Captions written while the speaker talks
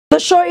The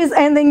show is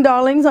ending,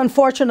 darlings,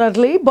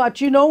 unfortunately, but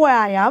you know where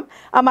I am.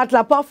 I'm at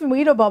La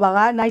Parfumerie de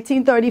Barbara,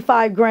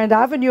 1935 Grand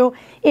Avenue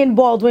in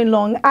Baldwin,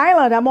 Long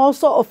Island. I'm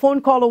also a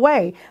phone call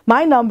away.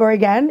 My number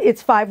again,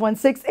 it's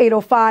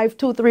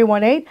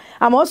 516-805-2318.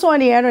 I'm also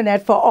on the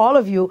internet for all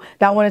of you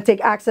that want to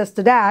take access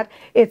to that.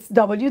 It's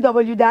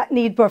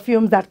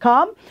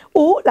www.needperfumes.com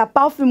or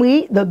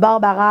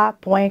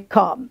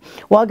laparfumeriedebarbara.com.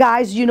 Well,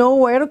 guys, you know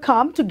where to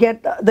come to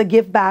get the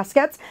gift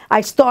baskets.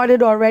 I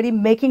started already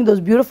making those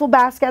beautiful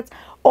baskets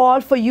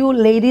all for you,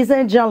 ladies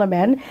and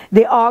gentlemen.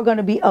 They are going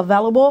to be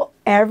available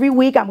every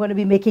week. I'm going to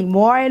be making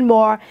more and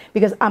more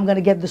because I'm going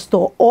to get the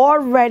store all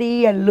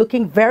ready and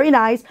looking very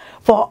nice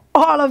for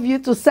all of you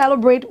to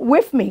celebrate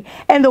with me.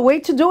 And the way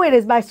to do it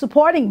is by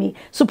supporting me.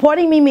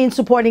 Supporting me means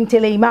supporting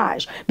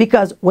Téléimage,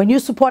 because when you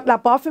support La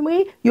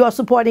Parfumerie, you are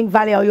supporting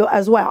Valerio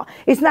as well.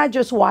 It's not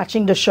just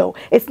watching the show.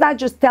 It's not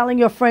just telling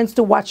your friends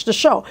to watch the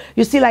show.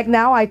 You see, like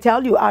now I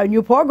tell you, our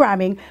new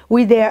programming,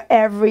 we're there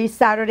every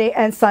Saturday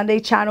and Sunday,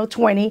 channel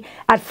 20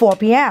 at 4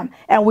 p.m.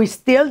 And we're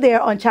still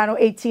there on channel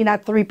 18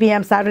 at 3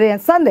 p.m. Saturday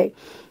and Sunday.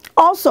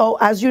 Also,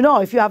 as you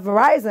know, if you have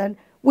Verizon,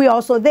 we're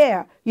also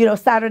there, you know,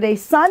 Saturday,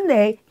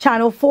 Sunday,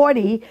 channel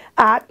 40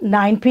 at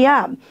 9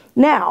 p.m.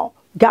 Now,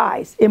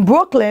 guys, in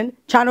Brooklyn,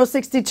 channel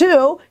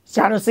 62,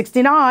 channel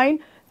 69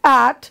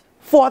 at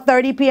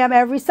 4:30 p.m.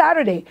 every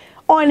Saturday.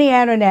 On the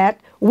internet,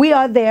 we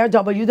are there,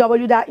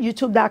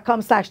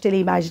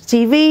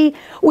 www.youtube.com/TeleImageTV.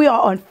 We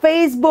are on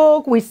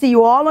Facebook. We see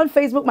you all on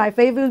Facebook, my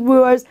favorite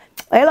viewers.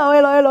 Hello,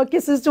 hello, hello.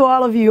 Kisses to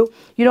all of you.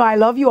 You know, I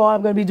love you all.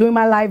 I'm going to be doing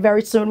my live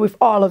very soon with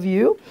all of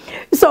you.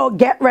 So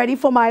get ready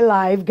for my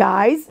live,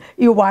 guys.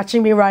 You're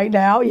watching me right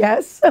now,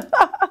 yes.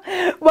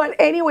 But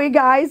anyway,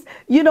 guys,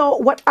 you know,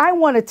 what I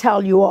want to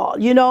tell you all,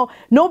 you know,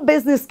 no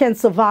business can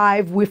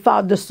survive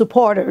without the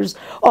supporters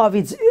of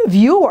its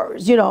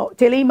viewers. You know,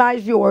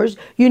 Téléimage viewers,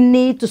 you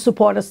need to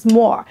support us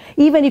more.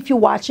 Even if you're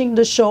watching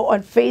the show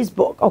on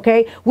Facebook,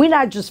 okay? We're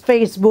not just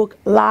Facebook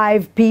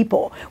live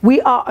people.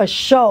 We are a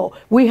show.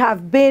 We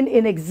have been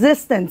in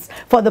existence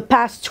for the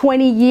past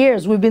 20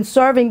 years. We've been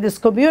serving this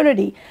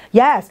community.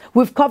 Yes,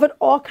 we've covered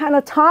all kind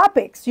of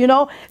topics, you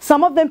know.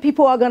 Some of them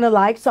people are going to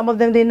like, some of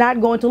them they're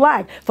not going to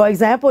like. For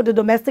example, the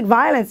domestic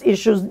violence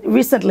issues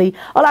recently,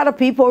 a lot of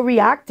people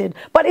reacted,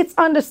 but it's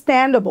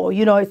understandable.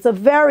 You know, it's a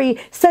very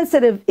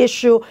sensitive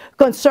issue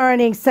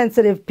concerning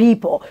sensitive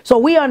people. So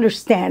we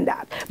understand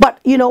that. But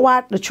you know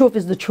what? The truth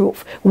is the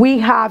truth. We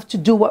have to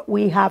do what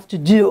we have to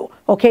do.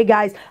 Okay,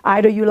 guys,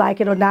 either you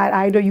like it or not,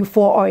 either you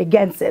for or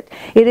against it.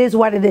 It is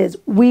what it is.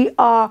 We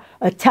are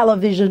a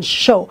television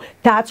show.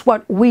 That's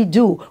what we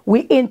do. We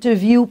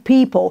interview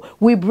people.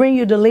 We bring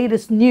you the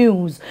latest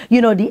news,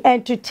 you know, the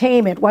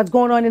entertainment, what's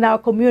going on in our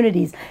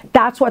communities.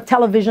 That's what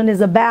television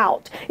is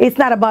about. It's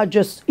not about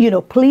just, you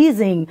know,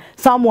 pleasing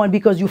someone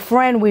because you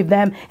friend with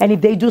them, and if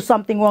they do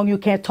something wrong, you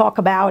can't talk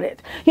about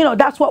it. You know,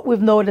 that's what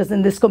we've noticed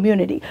in this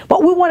community.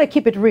 But we want to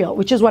keep it real,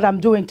 which is what I'm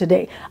doing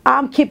today.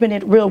 I'm keeping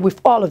it real with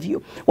all of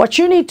you. What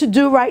you need to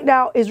do right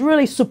now is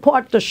really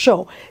support the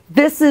show.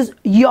 This is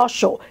your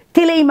show.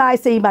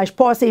 Téléimage, c'est image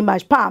pas, c'est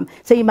image PAM,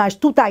 c'est image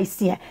tout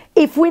haïtien.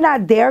 If we're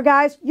not there,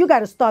 guys, you got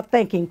to start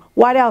thinking,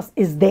 what else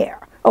is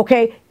there?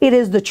 Okay? It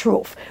is the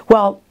truth.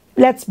 Well,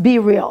 let's be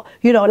real.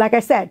 You know, like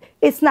I said,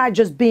 it's not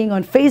just being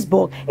on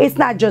Facebook. It's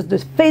not just the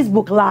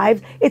Facebook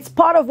Lives. It's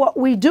part of what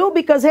we do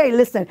because, hey,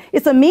 listen,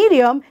 it's a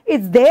medium.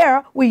 It's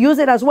there. We use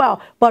it as well.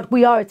 But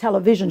we are a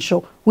television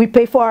show. We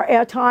pay for our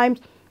airtime.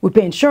 We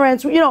pay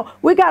insurance. You know,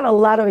 we got a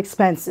lot of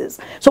expenses.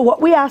 So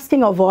what we're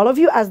asking of all of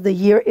you as the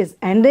year is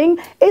ending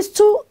is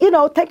to, you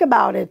know, think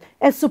about it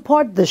and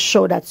support the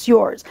show that's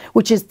yours,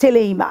 which is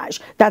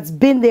Téléimage, that's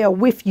been there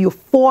with you,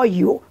 for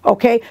you,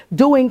 okay,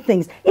 doing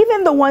things.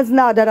 Even the ones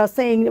now that are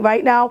saying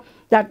right now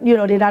that, you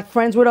know, they're not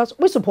friends with us,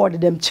 we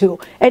supported them too.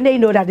 And they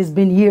know that it's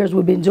been years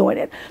we've been doing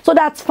it. So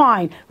that's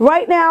fine.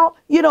 Right now,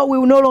 you know, we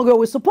no longer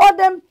will support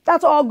them.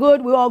 That's all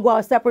good. We all go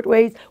our separate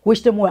ways.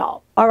 Wish them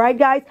well. All right,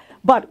 guys?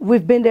 But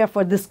we've been there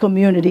for this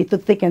community through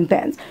thick and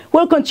thin.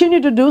 We'll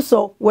continue to do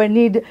so where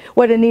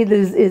the need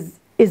is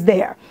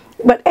there.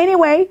 But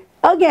anyway,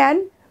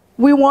 again,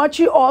 we want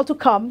you all to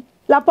come.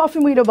 La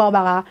Parfumerie de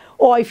Barbara.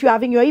 Or if you're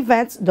having your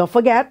events, don't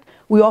forget,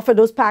 we offer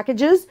those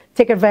packages.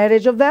 Take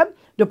advantage of them.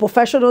 The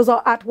professionals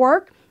are at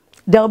work.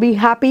 They'll be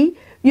happy,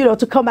 you know,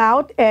 to come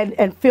out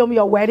and film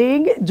your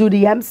wedding, do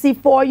the MC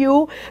for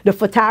you, the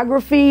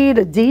photography,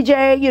 the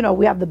DJ. You know,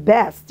 we have the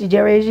best.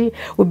 DJ Reggie,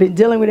 we've been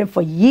dealing with him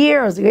for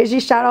years. Reggie,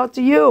 shout out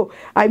to you.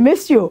 I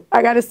miss you.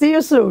 I got to see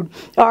you soon.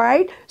 All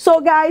right?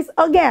 So, guys,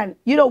 again,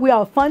 you know, we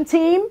are a fun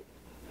team.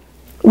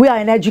 We are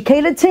an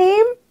educated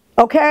team,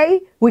 okay?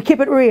 We keep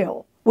it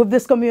real with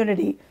this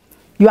community.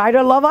 You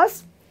either love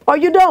us or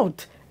you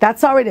don't.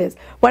 That's how it is.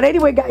 But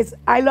anyway, guys,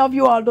 I love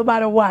you all no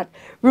matter what.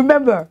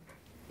 Remember,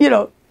 you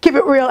know, keep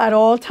it real at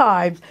all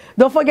times.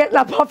 Don't forget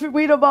La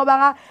Parfumerie de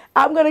Barbara.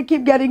 I'm going to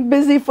keep getting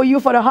busy for you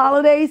for the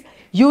holidays.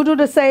 You do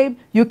the same.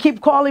 You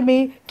keep calling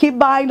me. Keep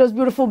buying those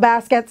beautiful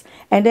baskets.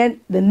 And then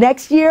the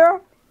next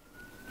year,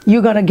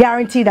 you're going to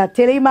guarantee that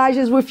Téléimage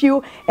is with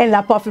you and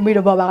La Parfumerie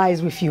de Barbara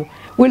is with you.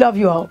 We love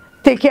you all.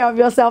 Take care of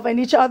yourself and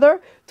each other.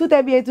 Tout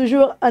est bien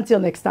toujours. Until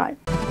next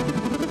time.